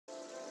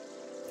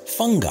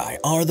Fungi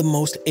are the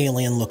most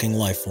alien-looking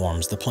life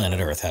forms the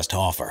planet Earth has to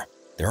offer.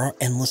 There are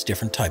endless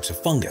different types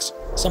of fungus.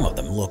 Some of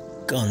them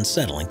look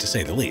unsettling to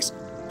say the least.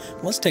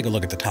 Let's take a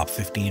look at the top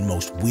 15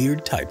 most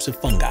weird types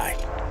of fungi.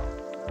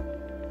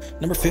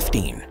 Number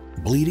 15.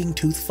 Bleeding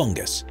tooth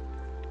fungus.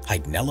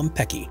 Hydnellum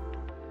pecki.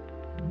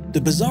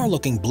 The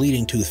bizarre-looking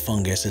bleeding tooth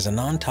fungus is a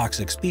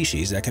non-toxic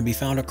species that can be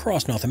found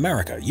across North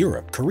America,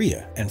 Europe,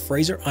 Korea, and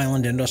Fraser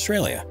Island and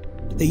Australia.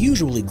 They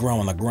usually grow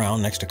on the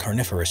ground next to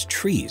coniferous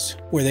trees,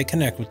 where they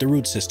connect with the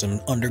root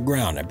system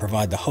underground and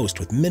provide the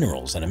host with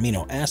minerals and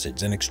amino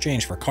acids in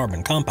exchange for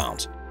carbon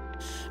compounds.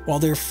 While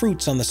their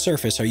fruits on the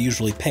surface are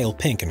usually pale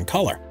pink in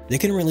color, they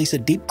can release a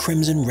deep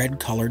crimson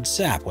red-colored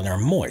sap when they're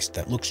moist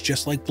that looks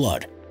just like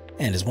blood,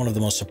 and is one of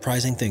the most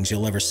surprising things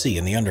you'll ever see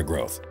in the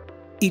undergrowth.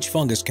 Each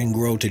fungus can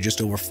grow to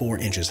just over 4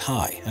 inches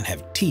high and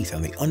have teeth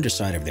on the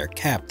underside of their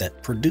cap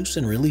that produce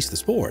and release the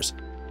spores.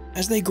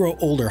 As they grow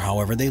older,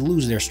 however, they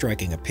lose their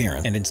striking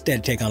appearance and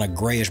instead take on a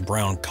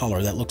grayish-brown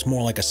color that looks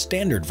more like a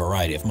standard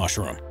variety of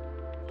mushroom.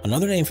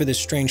 Another name for this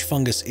strange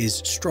fungus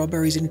is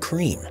strawberries and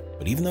cream,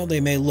 but even though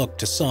they may look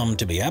to some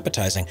to be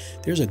appetizing,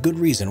 there's a good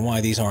reason why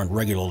these aren't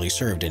regularly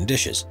served in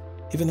dishes.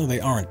 Even though they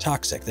aren't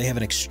toxic, they have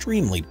an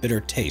extremely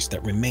bitter taste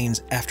that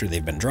remains after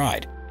they've been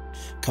dried.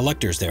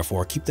 Collectors,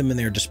 therefore, keep them in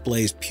their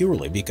displays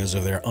purely because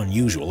of their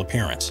unusual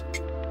appearance.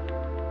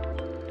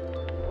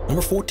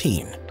 Number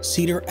 14.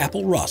 Cedar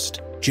apple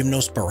rust.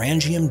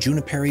 Gymnosporangium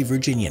juniperi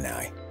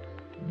virginiani.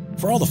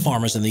 For all the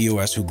farmers in the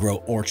U.S. who grow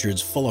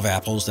orchards full of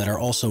apples that are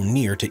also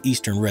near to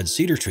eastern red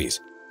cedar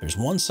trees, there's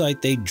one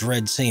sight they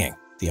dread seeing: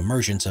 the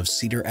emergence of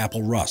cedar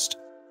apple rust.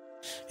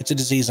 It's a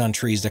disease on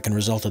trees that can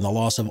result in the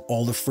loss of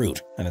all the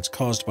fruit, and it's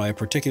caused by a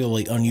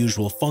particularly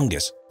unusual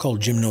fungus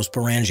called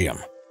Gymnosporangium.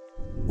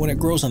 When it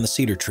grows on the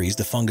cedar trees,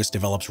 the fungus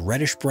develops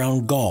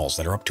reddish-brown galls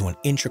that are up to an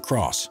inch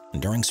across,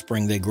 and during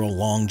spring they grow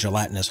long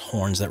gelatinous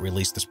horns that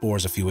release the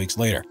spores a few weeks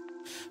later.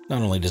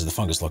 Not only does the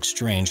fungus look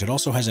strange, it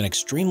also has an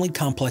extremely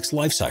complex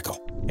life cycle.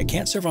 It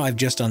can't survive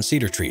just on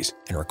cedar trees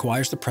and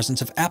requires the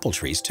presence of apple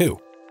trees too.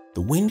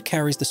 The wind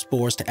carries the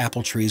spores to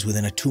apple trees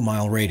within a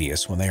 2-mile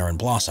radius when they are in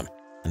blossom,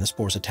 and the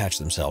spores attach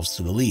themselves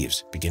to the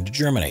leaves, begin to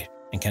germinate,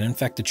 and can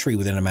infect the tree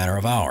within a matter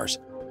of hours.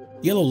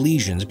 Yellow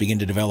lesions begin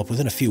to develop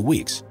within a few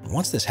weeks, and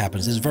once this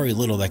happens, there's very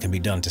little that can be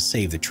done to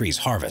save the tree's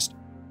harvest.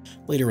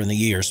 Later in the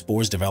year,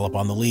 spores develop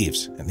on the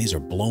leaves, and these are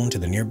blown to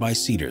the nearby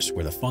cedars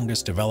where the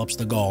fungus develops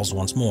the galls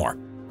once more,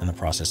 and the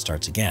process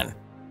starts again.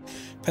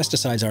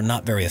 Pesticides are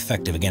not very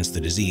effective against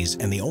the disease,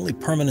 and the only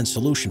permanent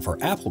solution for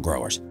apple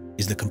growers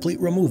is the complete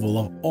removal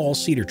of all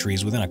cedar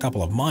trees within a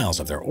couple of miles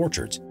of their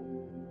orchards.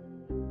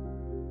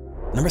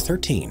 Number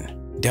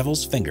 13.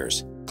 Devil's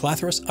fingers.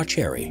 Clathrus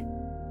archeri.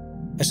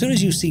 As soon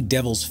as you see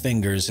devil's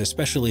fingers,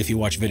 especially if you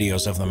watch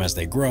videos of them as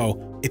they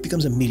grow, it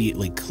becomes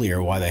immediately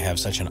clear why they have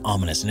such an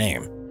ominous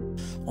name.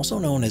 Also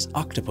known as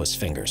octopus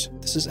fingers,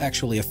 this is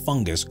actually a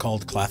fungus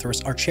called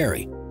Clathrus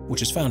archeri,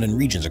 which is found in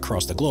regions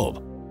across the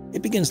globe.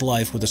 It begins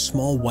life with a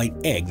small white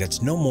egg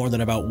that's no more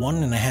than about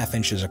 1.5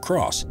 inches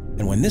across,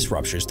 and when this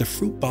ruptures, the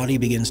fruit body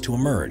begins to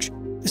emerge.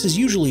 This is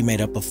usually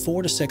made up of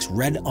 4 to 6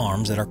 red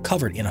arms that are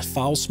covered in a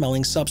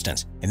foul-smelling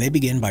substance, and they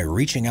begin by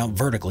reaching out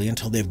vertically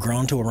until they've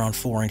grown to around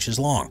 4 inches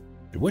long,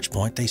 at which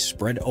point they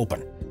spread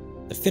open.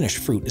 The finished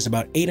fruit is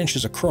about 8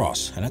 inches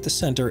across, and at the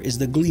center is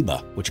the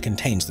gleba, which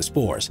contains the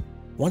spores.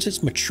 Once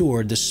it's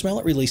matured, the smell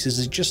it releases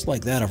is just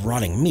like that of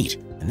rotting meat,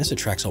 and this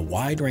attracts a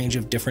wide range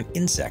of different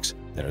insects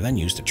that are then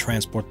used to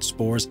transport the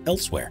spores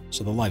elsewhere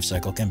so the life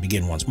cycle can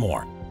begin once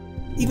more.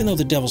 Even though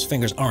the devil's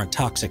fingers aren't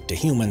toxic to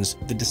humans,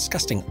 the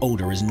disgusting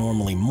odor is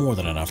normally more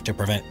than enough to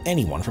prevent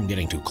anyone from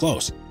getting too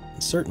close.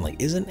 It certainly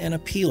isn't an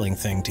appealing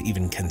thing to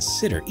even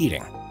consider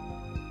eating.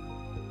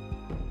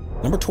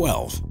 Number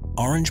 12.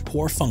 Orange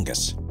pore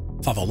fungus.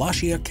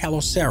 Favolaceae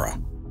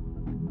calocera.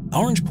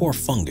 Orange pore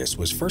fungus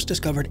was first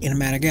discovered in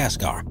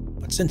Madagascar,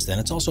 but since then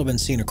it's also been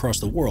seen across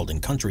the world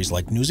in countries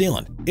like New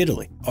Zealand,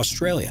 Italy,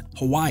 Australia,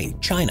 Hawaii,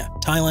 China,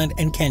 Thailand,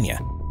 and Kenya.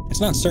 It's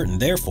not certain,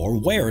 therefore,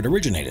 where it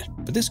originated,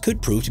 but this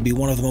could prove to be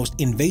one of the most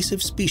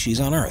invasive species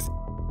on Earth,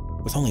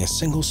 with only a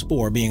single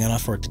spore being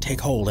enough for it to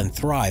take hold and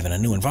thrive in a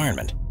new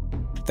environment.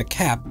 The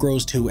cap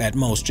grows to, at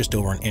most, just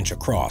over 1 inch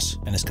across,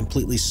 and is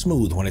completely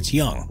smooth when it's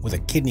young, with a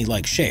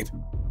kidney-like shape.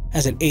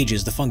 As it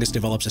ages, the fungus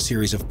develops a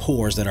series of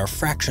pores that are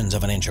fractions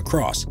of 1 inch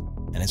across,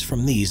 and it's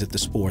from these that the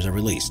spores are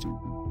released.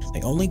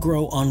 They only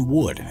grow on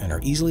wood and are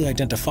easily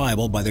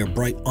identifiable by their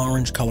bright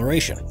orange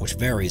coloration, which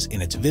varies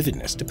in its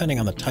vividness depending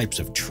on the types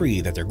of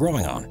tree that they're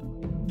growing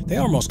on. They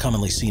are most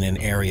commonly seen in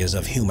areas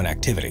of human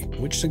activity,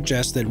 which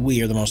suggests that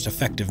we are the most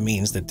effective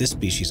means that this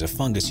species of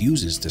fungus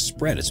uses to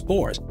spread its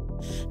spores,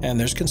 and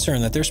there's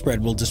concern that their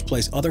spread will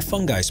displace other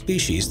fungi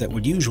species that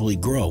would usually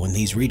grow in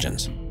these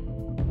regions.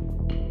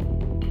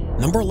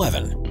 Number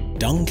 11.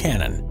 Dung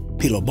cannon.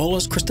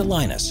 Pilobolus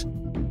crystallinus.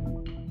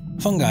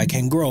 Fungi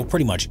can grow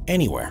pretty much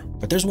anywhere,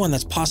 but there's one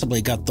that's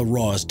possibly got the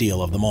rawest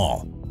deal of them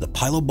all, the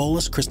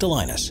Pilobolus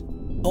crystallinus.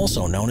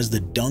 Also known as the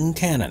dung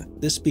cannon,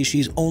 this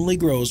species only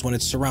grows when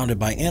it's surrounded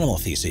by animal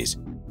feces.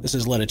 This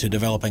has led it to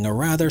developing a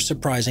rather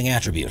surprising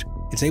attribute.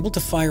 It's able to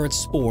fire its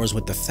spores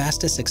with the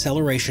fastest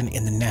acceleration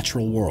in the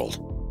natural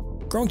world.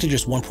 Growing to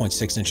just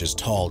 1.6 inches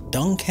tall,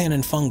 dung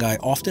cannon fungi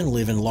often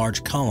live in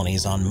large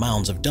colonies on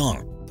mounds of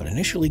dung, but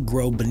initially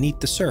grow beneath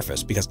the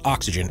surface because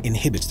oxygen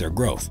inhibits their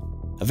growth.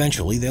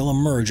 Eventually, they'll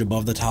emerge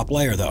above the top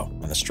layer though,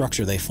 and the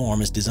structure they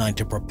form is designed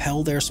to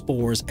propel their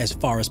spores as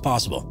far as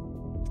possible.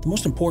 The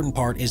most important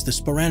part is the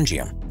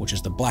sporangium, which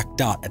is the black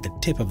dot at the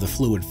tip of the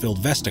fluid-filled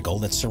vesicle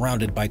that's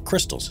surrounded by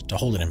crystals to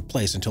hold it in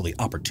place until the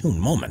opportune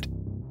moment.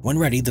 When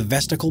ready, the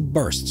vesicle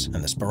bursts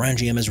and the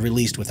sporangium is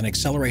released with an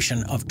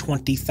acceleration of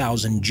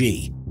 20,000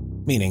 g,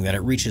 meaning that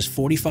it reaches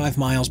 45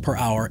 miles per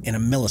hour in a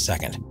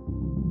millisecond.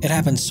 It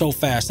happens so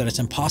fast that it's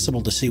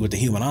impossible to see with the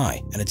human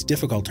eye, and it's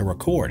difficult to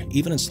record,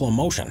 even in slow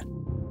motion.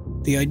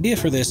 The idea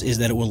for this is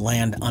that it will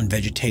land on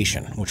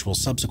vegetation, which will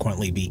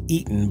subsequently be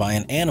eaten by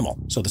an animal,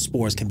 so the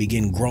spores can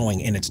begin growing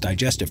in its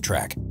digestive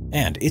tract,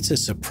 and it's a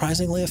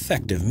surprisingly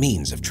effective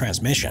means of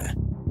transmission.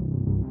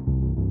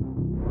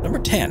 Number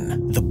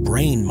 10. The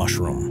brain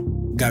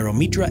mushroom,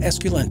 Gyromitra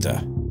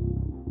esculenta.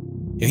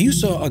 If you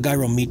saw a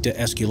Gyromitra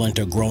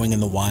esculenta growing in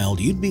the wild,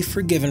 you'd be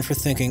forgiven for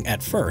thinking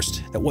at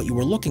first that what you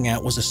were looking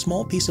at was a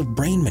small piece of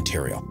brain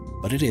material,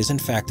 but it is in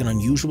fact an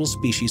unusual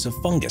species of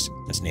fungus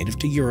that's native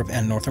to Europe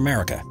and North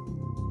America.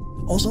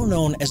 Also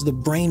known as the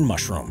brain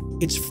mushroom,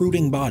 its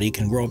fruiting body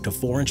can grow up to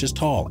 4 inches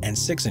tall and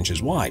 6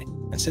 inches wide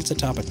and sits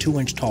atop a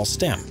 2-inch tall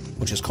stem,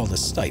 which is called a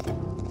stipe.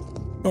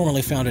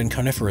 Normally found in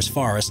coniferous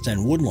forests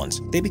and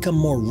woodlands, they become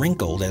more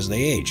wrinkled as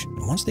they age,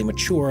 and once they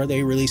mature,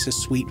 they release a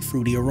sweet,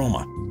 fruity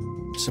aroma.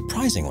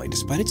 Surprisingly,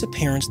 despite its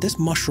appearance, this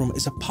mushroom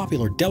is a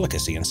popular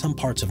delicacy in some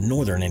parts of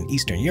northern and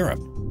eastern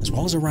Europe, as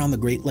well as around the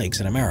Great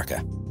Lakes in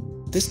America.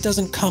 This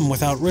doesn't come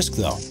without risk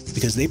though,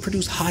 because they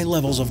produce high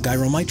levels of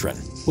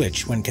gyromitrin,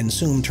 which when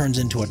consumed turns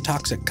into a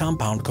toxic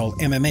compound called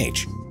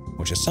MMH,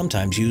 which is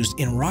sometimes used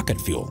in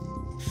rocket fuel.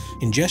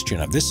 Ingestion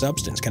of this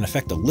substance can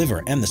affect the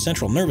liver and the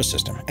central nervous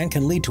system and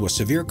can lead to a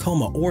severe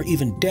coma or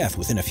even death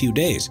within a few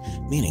days,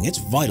 meaning it's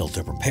vital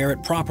to prepare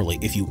it properly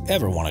if you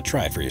ever want to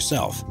try it for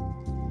yourself.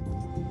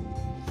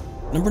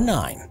 Number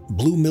 9.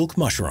 Blue milk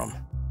mushroom,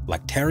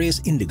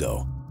 Lactarius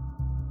indigo.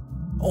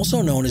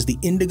 Also known as the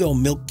indigo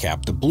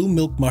milkcap, the blue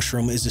milk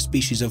mushroom is a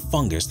species of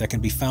fungus that can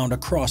be found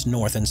across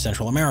North and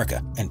Central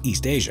America and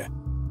East Asia.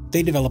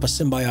 They develop a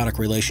symbiotic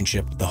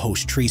relationship with the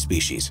host tree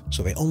species,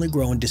 so they only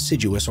grow in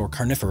deciduous or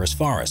carnivorous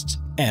forests,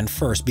 and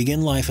first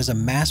begin life as a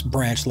mass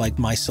branch-like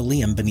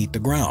mycelium beneath the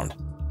ground.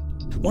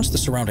 Once the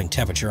surrounding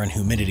temperature and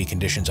humidity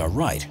conditions are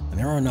right, and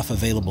there are enough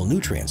available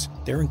nutrients,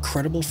 their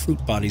incredible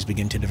fruit bodies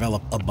begin to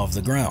develop above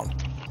the ground.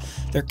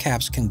 Their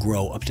caps can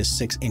grow up to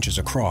 6 inches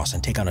across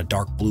and take on a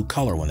dark blue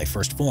color when they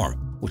first form,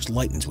 which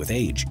lightens with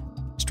age.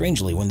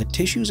 Strangely, when the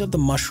tissues of the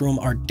mushroom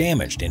are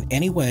damaged in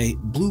any way,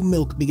 blue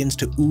milk begins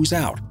to ooze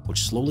out,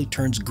 which slowly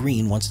turns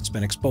green once it's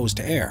been exposed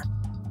to air.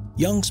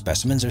 Young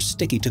specimens are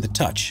sticky to the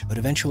touch, but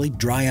eventually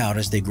dry out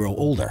as they grow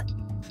older.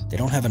 They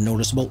don't have a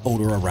noticeable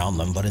odor around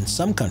them, but in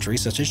some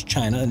countries such as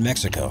China and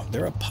Mexico,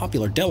 they're a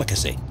popular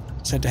delicacy.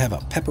 Said to have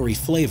a peppery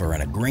flavor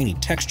and a grainy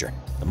texture,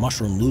 the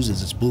mushroom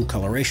loses its blue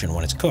coloration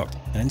when it's cooked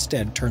and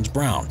instead turns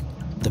brown.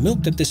 The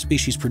milk that this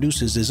species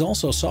produces is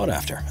also sought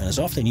after and is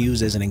often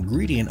used as an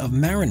ingredient of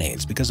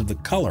marinades because of the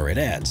color it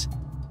adds.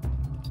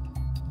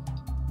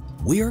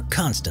 We are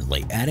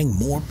constantly adding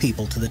more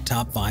people to the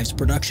Top 5's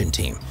production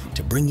team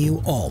to bring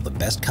you all the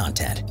best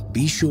content.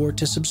 Be sure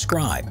to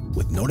subscribe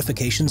with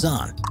notifications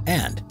on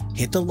and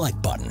hit the like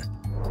button.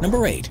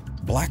 Number 8.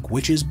 Black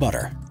witch's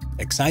butter,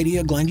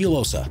 Excidia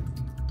glandulosa.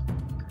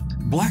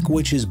 Black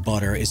witch's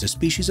butter is a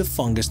species of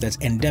fungus that's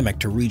endemic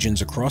to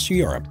regions across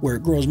Europe where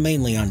it grows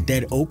mainly on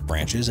dead oak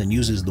branches and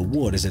uses the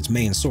wood as its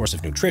main source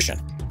of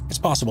nutrition. It's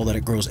possible that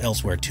it grows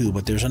elsewhere too,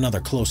 but there's another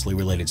closely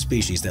related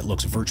species that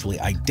looks virtually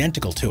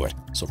identical to it,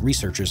 so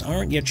researchers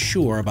aren't yet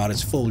sure about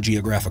its full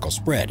geographical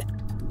spread.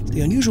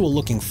 The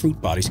unusual-looking fruit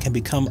bodies can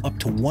become up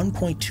to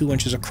 1.2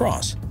 inches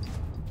across.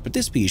 But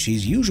this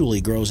species usually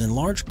grows in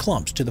large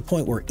clumps to the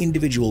point where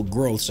individual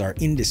growths are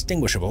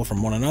indistinguishable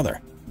from one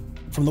another.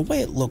 From the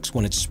way it looks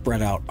when it's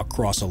spread out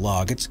across a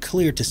log, it's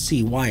clear to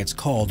see why it's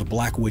called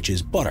black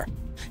witch's butter.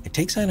 It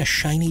takes on a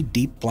shiny,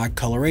 deep black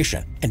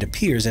coloration and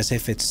appears as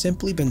if it's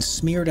simply been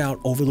smeared out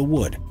over the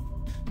wood.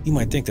 You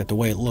might think that the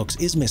way it looks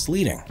is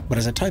misleading, but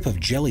as a type of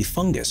jelly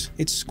fungus,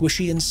 it's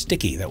squishy and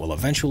sticky that will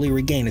eventually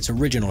regain its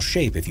original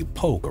shape if you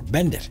poke or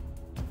bend it.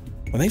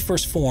 When they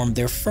first form,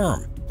 they're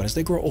firm, but as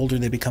they grow older,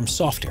 they become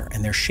softer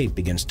and their shape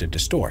begins to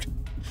distort.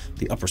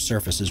 The upper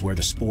surface is where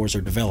the spores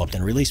are developed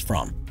and released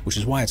from, which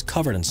is why it's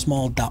covered in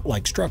small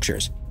dot-like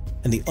structures,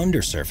 and the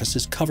undersurface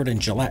is covered in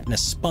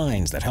gelatinous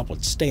spines that help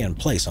it stay in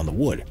place on the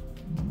wood.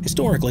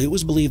 Historically, it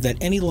was believed that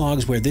any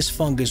logs where this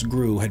fungus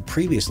grew had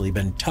previously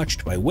been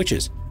touched by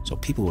witches, so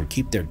people would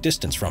keep their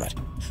distance from it.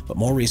 But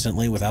more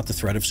recently, without the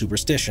threat of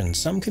superstition,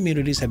 some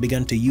communities have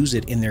begun to use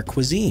it in their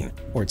cuisine,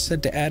 where it's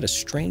said to add a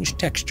strange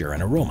texture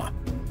and aroma.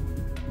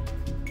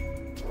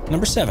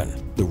 Number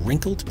 7. The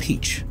wrinkled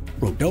peach,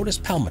 Rhodotus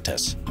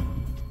palmatus.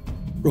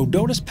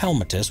 Rhodotus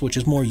palmatus, which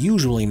is more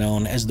usually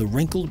known as the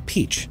wrinkled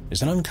peach,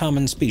 is an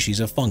uncommon species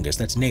of fungus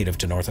that's native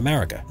to North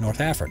America,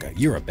 North Africa,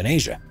 Europe, and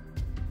Asia.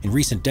 In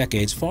recent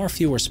decades, far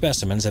fewer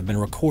specimens have been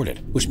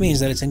recorded, which means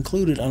that it's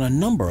included on a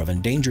number of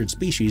endangered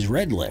species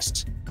red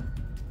lists.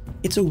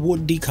 It's a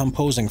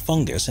wood-decomposing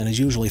fungus and is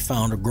usually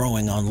found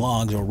growing on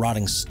logs or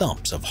rotting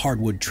stumps of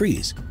hardwood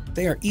trees.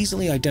 They are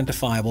easily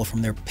identifiable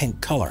from their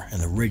pink color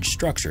and the ridge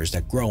structures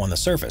that grow on the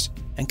surface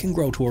and can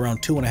grow to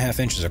around 2.5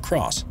 inches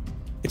across.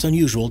 It's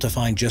unusual to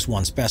find just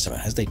one specimen,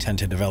 as they tend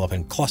to develop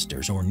in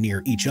clusters or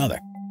near each other,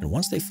 and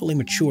once they fully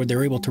mature,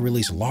 they're able to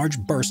release large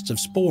bursts of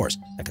spores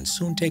that can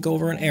soon take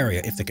over an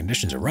area if the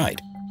conditions are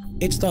right.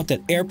 It's thought that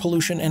air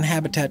pollution and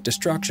habitat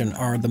destruction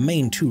are the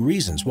main two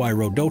reasons why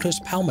Rhodotus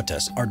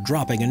palmatus are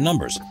dropping in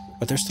numbers,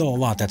 but there's still a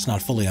lot that's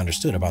not fully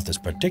understood about this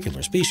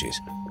particular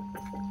species.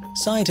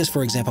 Scientists,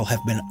 for example,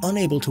 have been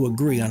unable to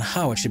agree on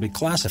how it should be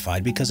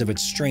classified because of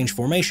its strange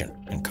formation,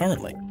 and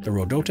currently, the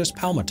Rhodotus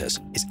palmatus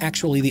is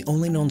actually the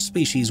only known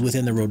species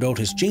within the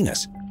Rhodotus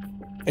genus.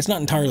 It's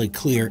not entirely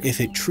clear if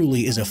it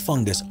truly is a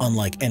fungus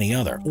unlike any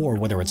other, or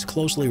whether it's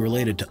closely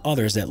related to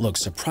others that look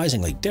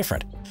surprisingly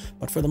different,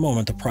 but for the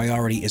moment the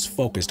priority is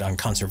focused on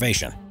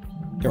conservation.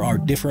 There are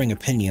differing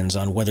opinions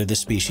on whether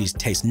this species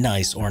tastes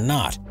nice or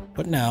not,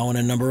 but now in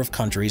a number of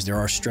countries there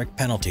are strict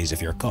penalties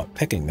if you're caught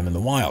picking them in the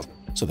wild,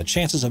 so the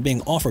chances of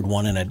being offered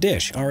one in a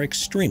dish are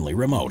extremely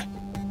remote.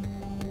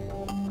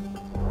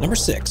 Number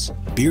 6.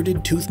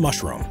 Bearded tooth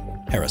mushroom,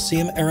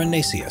 Hericium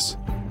erinaceus.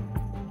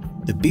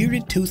 The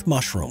bearded tooth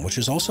mushroom, which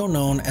is also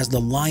known as the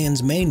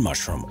lion's mane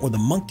mushroom or the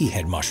monkey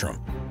head mushroom,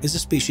 is a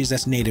species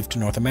that's native to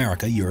North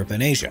America, Europe,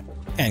 and Asia,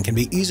 and can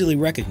be easily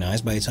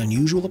recognized by its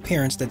unusual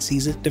appearance that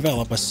sees it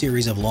develop a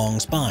series of long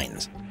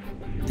spines.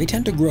 They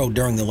tend to grow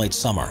during the late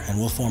summer and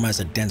will form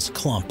as a dense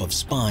clump of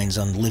spines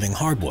on living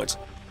hardwoods.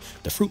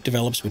 The fruit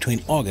develops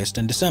between August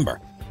and December,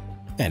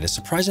 and is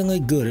surprisingly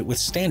good at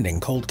withstanding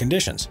cold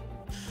conditions.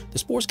 The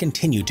spores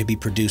continue to be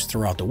produced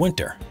throughout the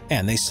winter,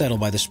 and they settle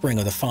by the spring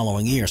of the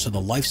following year so the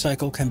life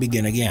cycle can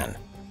begin again.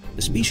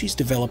 The species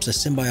develops a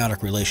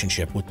symbiotic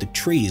relationship with the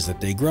trees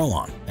that they grow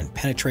on and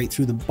penetrate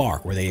through the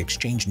bark where they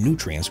exchange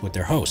nutrients with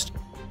their host.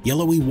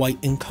 Yellowy white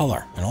in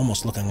color and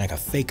almost looking like a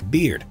fake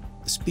beard,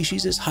 the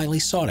species is highly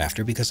sought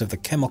after because of the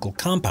chemical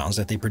compounds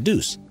that they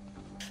produce.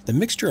 The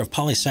mixture of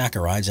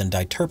polysaccharides and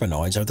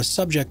diterpenoids are the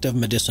subject of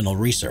medicinal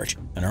research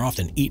and are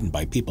often eaten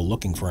by people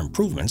looking for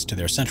improvements to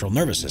their central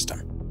nervous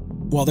system.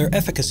 While their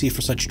efficacy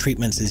for such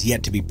treatments is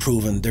yet to be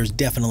proven, there's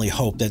definitely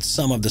hope that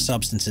some of the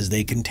substances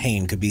they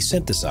contain could be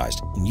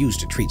synthesized and used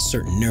to treat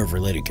certain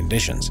nerve-related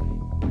conditions.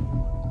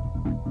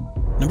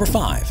 Number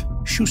 5.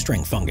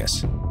 Shoestring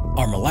fungus,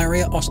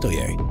 Armillaria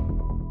ostoyae.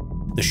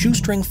 The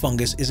shoestring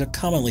fungus is a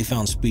commonly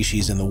found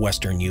species in the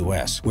western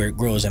U.S., where it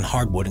grows in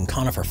hardwood and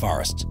conifer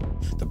forests.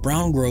 The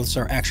brown growths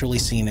are actually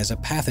seen as a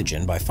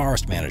pathogen by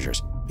forest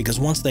managers,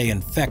 because once they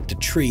infect a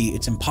tree,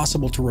 it's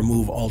impossible to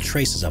remove all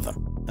traces of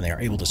them, and they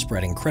are able to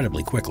spread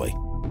incredibly quickly.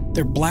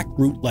 Their black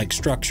root-like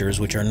structures,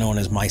 which are known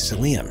as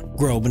mycelium,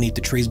 grow beneath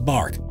the tree's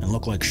bark and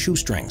look like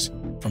shoestrings.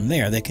 From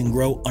there, they can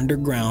grow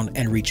underground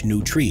and reach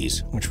new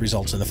trees, which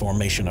results in the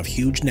formation of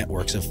huge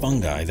networks of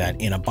fungi that,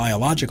 in a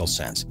biological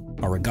sense,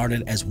 are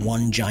regarded as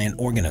one giant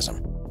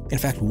organism. In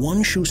fact,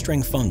 one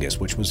shoestring fungus,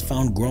 which was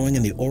found growing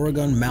in the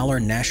Oregon Malheur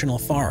National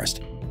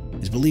Forest,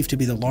 is believed to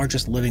be the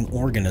largest living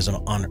organism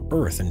on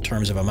Earth in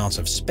terms of amounts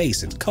of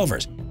space it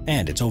covers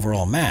and its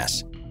overall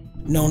mass.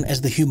 Known as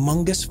the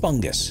humongous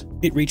fungus,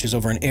 it reaches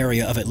over an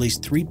area of at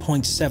least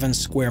 3.7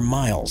 square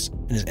miles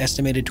and is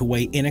estimated to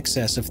weigh in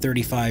excess of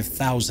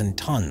 35,000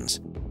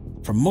 tons.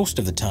 For most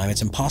of the time,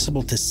 it's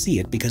impossible to see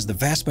it because the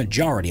vast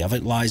majority of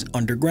it lies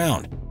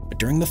underground, but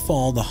during the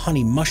fall, the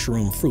honey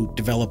mushroom fruit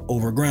develop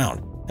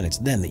overground, and it's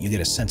then that you get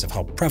a sense of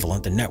how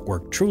prevalent the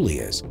network truly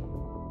is.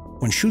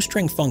 When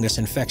shoestring fungus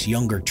infects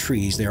younger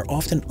trees, they are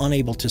often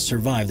unable to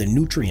survive the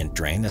nutrient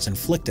drain that's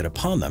inflicted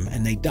upon them,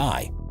 and they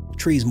die.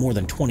 Trees more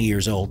than 20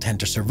 years old tend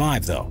to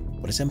survive though,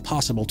 but it's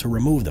impossible to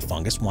remove the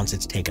fungus once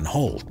it's taken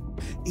hold.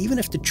 Even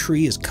if the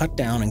tree is cut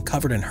down and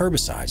covered in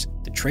herbicides,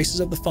 the traces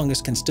of the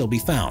fungus can still be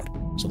found,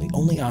 so the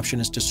only option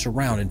is to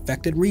surround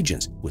infected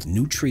regions with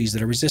new trees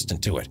that are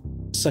resistant to it,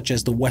 such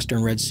as the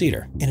western red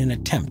cedar, in an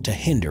attempt to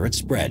hinder its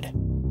spread.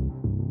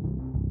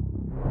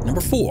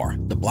 Number 4.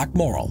 The black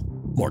morel,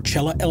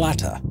 Morchella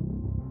elata.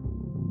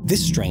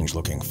 This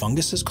strange-looking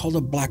fungus is called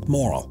a black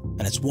morel,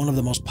 and it's one of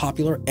the most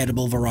popular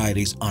edible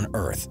varieties on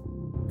Earth.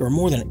 There are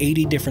more than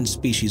 80 different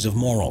species of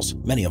morels,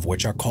 many of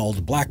which are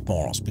called black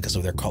morels because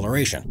of their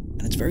coloration,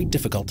 and it's very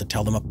difficult to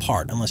tell them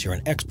apart unless you're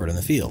an expert in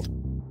the field.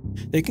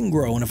 They can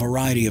grow in a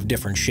variety of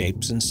different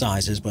shapes and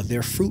sizes, but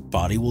their fruit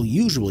body will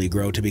usually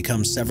grow to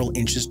become several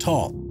inches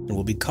tall and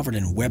will be covered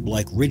in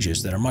web-like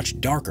ridges that are much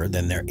darker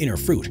than their inner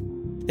fruit.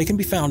 They can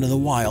be found in the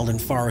wild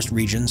and forest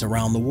regions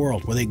around the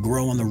world where they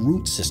grow on the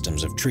root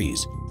systems of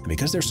trees. And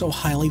because they're so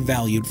highly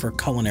valued for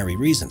culinary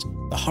reasons,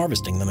 the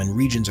harvesting them in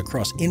regions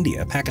across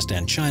India,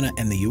 Pakistan, China,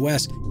 and the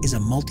US is a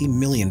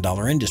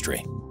multi-million-dollar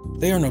industry.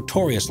 They are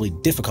notoriously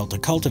difficult to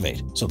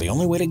cultivate, so the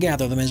only way to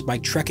gather them is by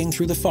trekking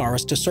through the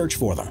forest to search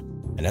for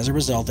them. and as a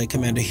result they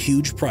command a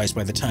huge price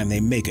by the time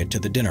they make it to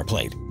the dinner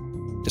plate.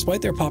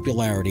 Despite their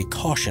popularity,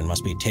 caution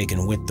must be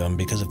taken with them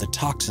because of the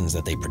toxins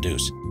that they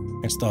produce.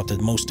 It's thought that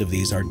most of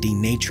these are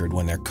denatured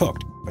when they're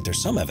cooked, but there's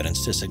some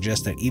evidence to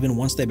suggest that even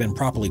once they've been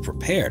properly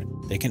prepared,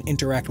 they can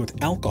interact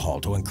with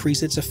alcohol to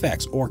increase its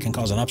effects or can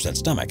cause an upset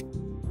stomach.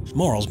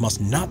 Morels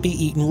must not be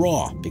eaten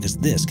raw because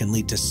this can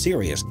lead to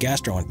serious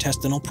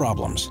gastrointestinal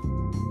problems.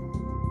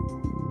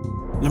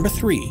 Number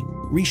 3.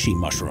 Reishi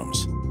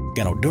mushrooms,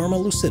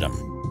 Ganoderma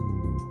lucidum.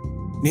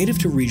 Native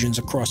to regions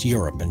across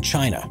Europe and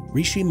China,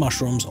 reishi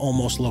mushrooms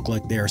almost look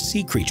like they are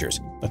sea creatures,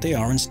 but they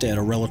are instead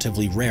a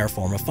relatively rare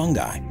form of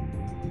fungi.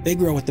 They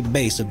grow at the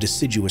base of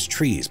deciduous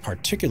trees,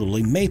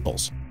 particularly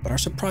maples, but are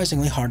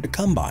surprisingly hard to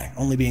come by,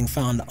 only being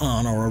found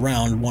on or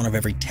around one of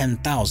every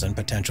 10,000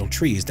 potential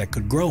trees that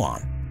could grow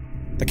on.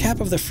 The cap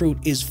of the fruit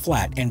is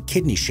flat and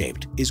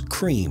kidney-shaped, is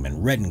cream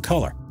and red in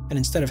color, and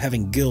instead of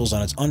having gills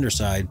on its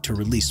underside to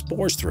release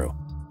spores through,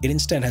 it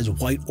instead has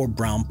white or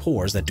brown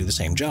pores that do the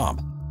same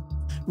job.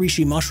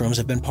 Reishi mushrooms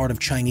have been part of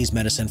Chinese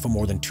medicine for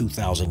more than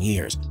 2,000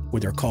 years, where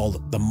they're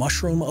called the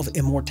mushroom of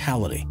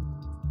immortality.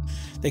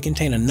 They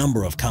contain a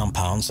number of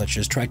compounds such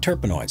as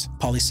triterpenoids,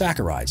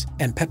 polysaccharides,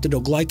 and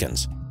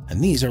peptidoglycans,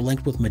 and these are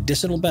linked with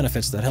medicinal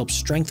benefits that help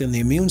strengthen the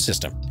immune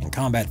system and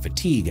combat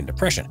fatigue and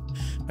depression,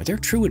 but their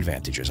true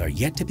advantages are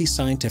yet to be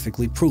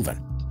scientifically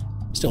proven.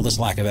 Still, this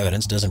lack of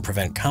evidence doesn't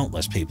prevent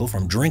countless people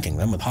from drinking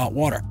them with hot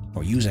water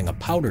or using a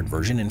powdered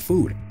version in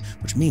food,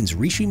 which means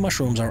reishi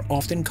mushrooms are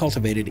often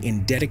cultivated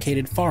in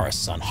dedicated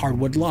forests on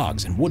hardwood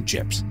logs and wood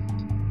chips.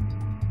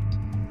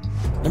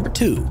 Number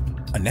 2.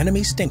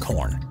 Anemone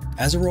stinkhorn,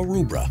 Azara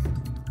rubra.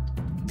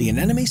 The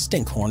anemone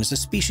stinkhorn is a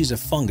species of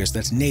fungus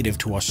that's native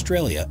to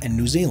Australia and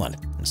New Zealand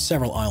and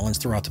several islands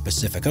throughout the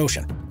Pacific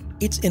Ocean.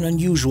 It's an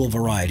unusual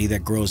variety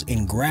that grows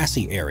in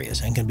grassy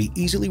areas and can be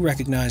easily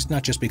recognized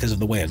not just because of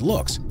the way it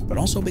looks, but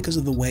also because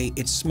of the way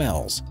it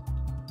smells.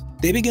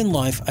 They begin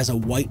life as a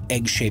white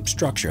egg-shaped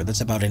structure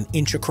that's about an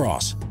inch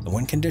across, and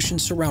when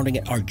conditions surrounding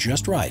it are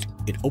just right,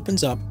 it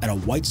opens up and a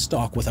white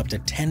stalk with up to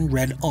 10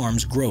 red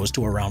arms grows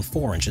to around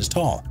 4 inches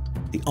tall.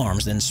 The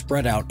arms then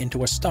spread out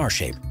into a star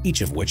shape,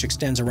 each of which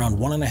extends around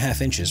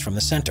 1.5 inches from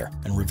the center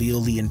and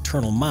reveal the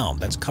internal mound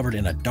that's covered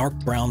in a dark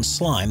brown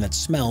slime that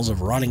smells of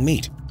rotting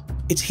meat.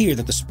 It's here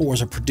that the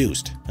spores are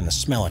produced, and the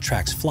smell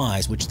attracts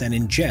flies which then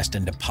ingest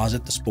and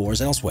deposit the spores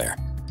elsewhere.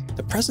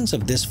 The presence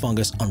of this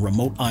fungus on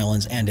remote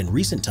islands and in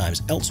recent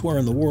times elsewhere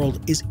in the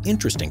world is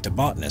interesting to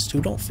botanists who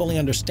don't fully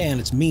understand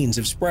its means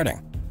of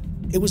spreading.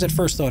 It was at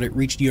first thought it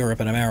reached Europe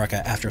and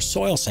America after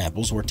soil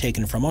samples were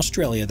taken from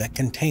Australia that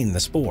contained the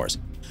spores,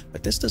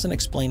 but this doesn't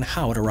explain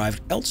how it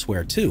arrived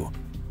elsewhere too.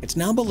 It's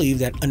now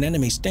believed that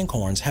anemone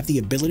stinkhorns have the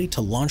ability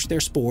to launch their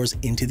spores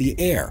into the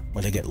air,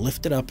 where they get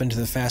lifted up into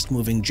the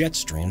fast-moving jet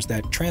streams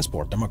that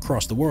transport them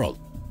across the world,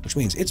 which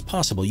means it's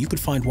possible you could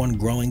find one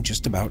growing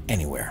just about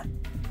anywhere.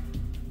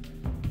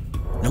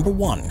 Number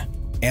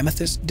 1.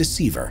 Amethyst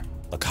deceiver,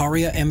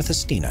 Leucaria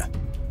amethystina.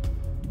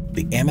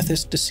 The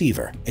amethyst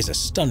deceiver is a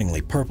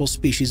stunningly purple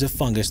species of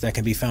fungus that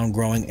can be found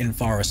growing in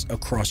forests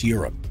across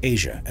Europe,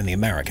 Asia, and the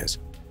Americas.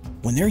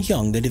 When they're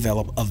young, they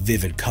develop a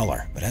vivid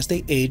color, but as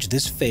they age,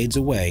 this fades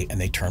away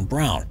and they turn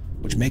brown,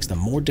 which makes them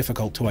more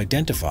difficult to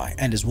identify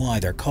and is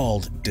why they're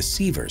called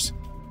deceivers.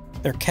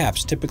 Their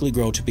caps typically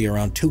grow to be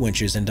around 2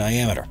 inches in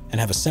diameter and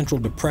have a central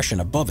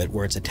depression above it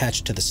where it's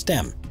attached to the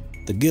stem.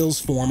 The gills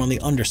form on the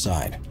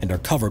underside and are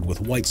covered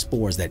with white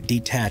spores that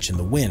detach in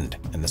the wind,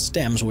 and the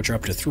stems, which are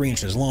up to 3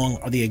 inches long,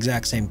 are the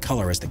exact same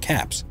color as the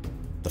caps.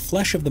 The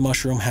flesh of the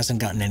mushroom hasn't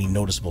gotten any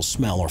noticeable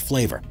smell or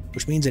flavor,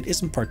 which means it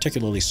isn't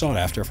particularly sought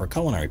after for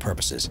culinary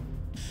purposes.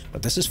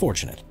 But this is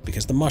fortunate,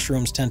 because the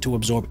mushrooms tend to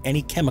absorb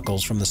any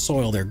chemicals from the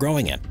soil they're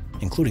growing in,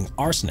 including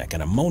arsenic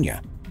and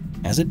ammonia.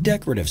 As a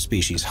decorative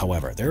species,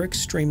 however, they're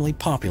extremely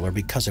popular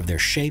because of their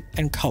shape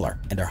and color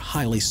and are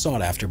highly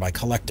sought after by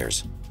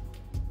collectors.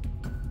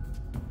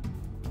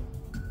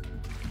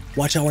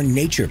 Watch our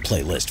nature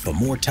playlist for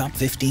more top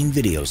 15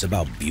 videos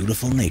about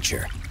beautiful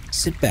nature.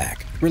 Sit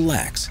back,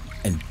 relax,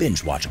 and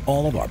binge watch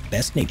all of our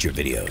best nature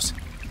videos.